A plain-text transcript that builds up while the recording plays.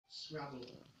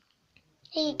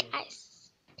Hey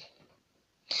guys,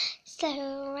 so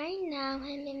right now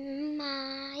I'm in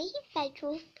my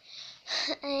bedroom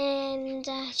and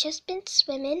I've just been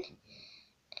swimming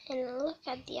and look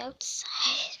at the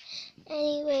outside.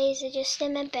 Anyways, I'm just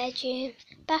in my bedroom,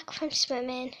 back from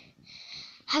swimming,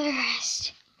 have a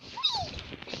rest.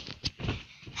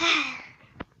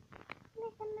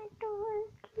 Look at my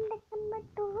doors, look at my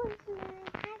doors, my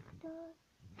doors.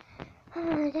 I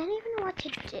don't even know what to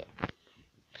do.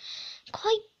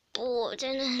 Quite bored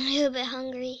and a little bit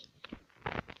hungry.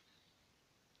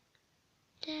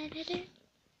 Da da da,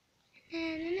 na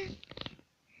na na,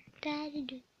 da da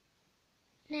da,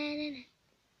 na na na,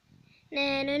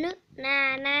 na na na,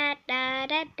 na na da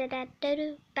da da da da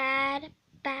do, ba da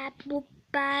ba boop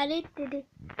ba da da da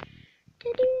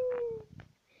da do.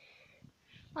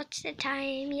 What's the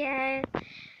time? Yeah,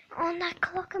 on that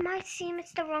clock it might seem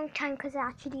it's the wrong time because it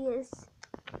actually is.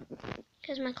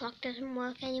 Because my clock doesn't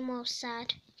work anymore.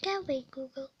 Sad. Go away,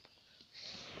 Google.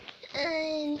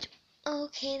 And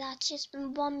okay, that's just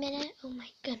been 1 minute. Oh my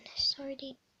goodness,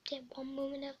 already did 1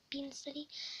 moment of being silly.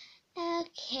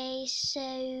 Okay, so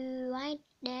I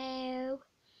know.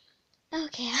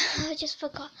 Okay, I just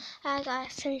forgot. I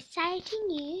got some exciting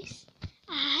news.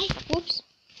 Whoops.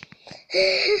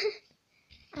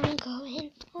 I'm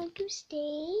going onto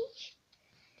stage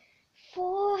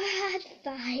 4 at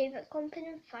 5. I'm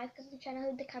confident 5 because I'm trying to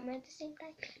hold the camera at the same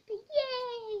time. But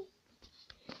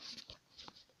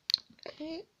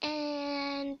yay!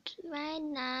 And right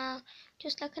now,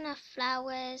 just looking at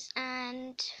flowers,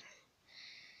 and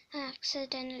I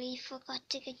accidentally forgot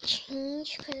to get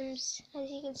changed because, as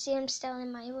you can see, I'm still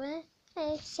in my room.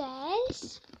 And it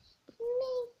says,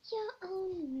 make your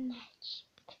own magic.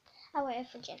 I wear it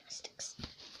for gymnastics.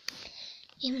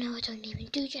 Even though I don't even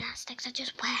do gymnastics, I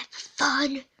just wear it for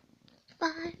fun.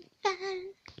 Fun,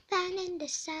 fun, fun in the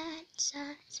sun,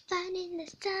 fun in the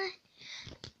sun.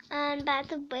 And by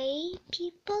the way,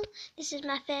 people, this is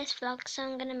my first vlog, so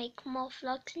I'm gonna make more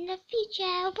vlogs in the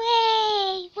future.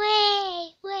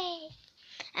 Way.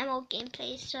 And more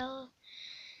gameplay, so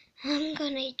I'm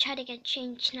gonna try to get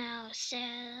changed now. So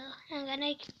I'm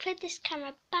gonna put this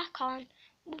camera back on.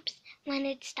 Whoops, when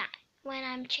it's done, when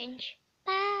I'm changed.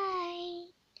 Bye.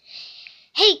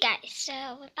 Hey guys,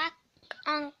 so we're back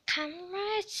on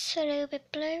camera. It's a little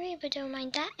bit blurry, but don't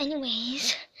mind that.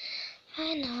 Anyways,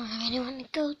 I know I really want to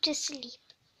go to sleep.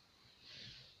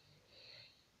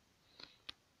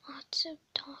 Oh, it's so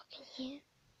dark in here.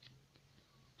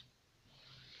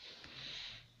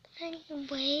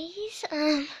 Anyways,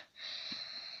 I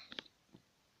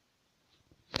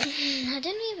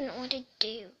don't even know what to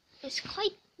do. It's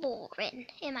quite boring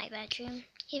in my bedroom.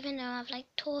 Even though I have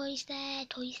like toys there,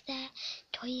 toys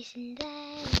in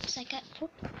there. It's like a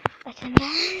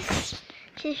mess.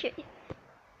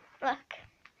 Look,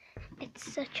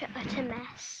 it's such an utter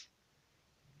mess.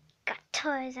 Got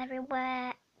toys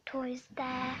everywhere, toys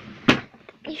there.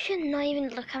 You should not even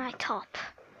look at my top.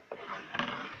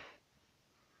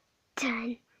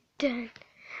 Dun.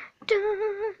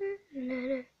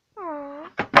 Aww.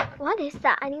 What is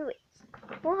that anyways?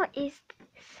 What is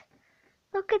this?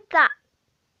 Look at that.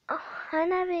 Oh, I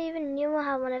never even knew I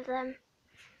had one of them.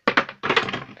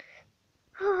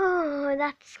 Oh,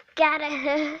 that's gotta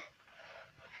hurt.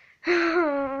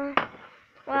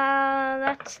 Well,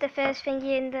 that's the first thing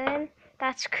you're doing.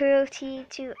 That's cruelty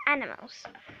to animals.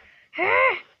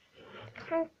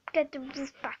 I'll get the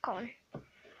roof back on.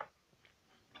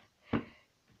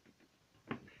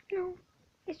 No,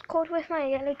 it's cold with my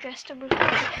yellow dress. The roof.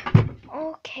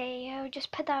 Okay, I'll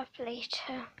just put that up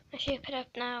later. I should put it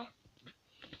up now.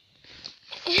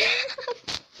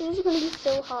 This is gonna be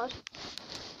so hard.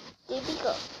 There we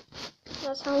go.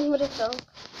 That's how we would have felt.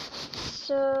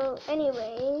 So,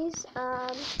 anyways,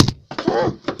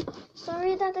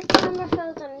 sorry that the camera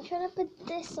fell down. I'm trying to put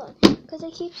this on because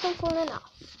it keeps on falling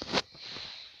off.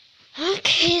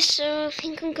 Okay, so I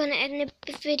think I'm gonna end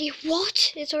the video.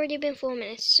 What? It's already been 4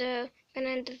 minutes, so I'm gonna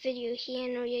end the video here.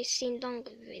 I know you've seen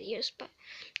longer videos, but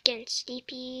getting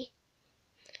sleepy.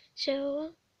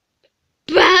 So,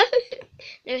 no,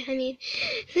 I mean,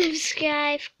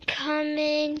 subscribe,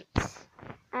 comment,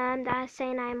 and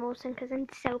saying I'm awesome because I'm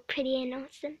so pretty and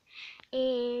awesome.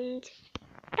 And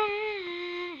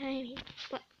bye.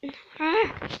 What?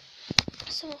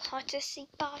 So hard to see.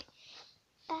 Bye.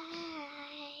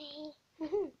 Bye.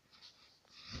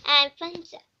 And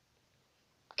thumbs up.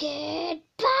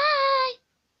 Goodbye.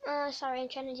 Sorry, I'm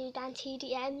trying to do down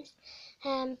TDMs.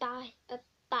 Bye.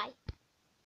 Bye.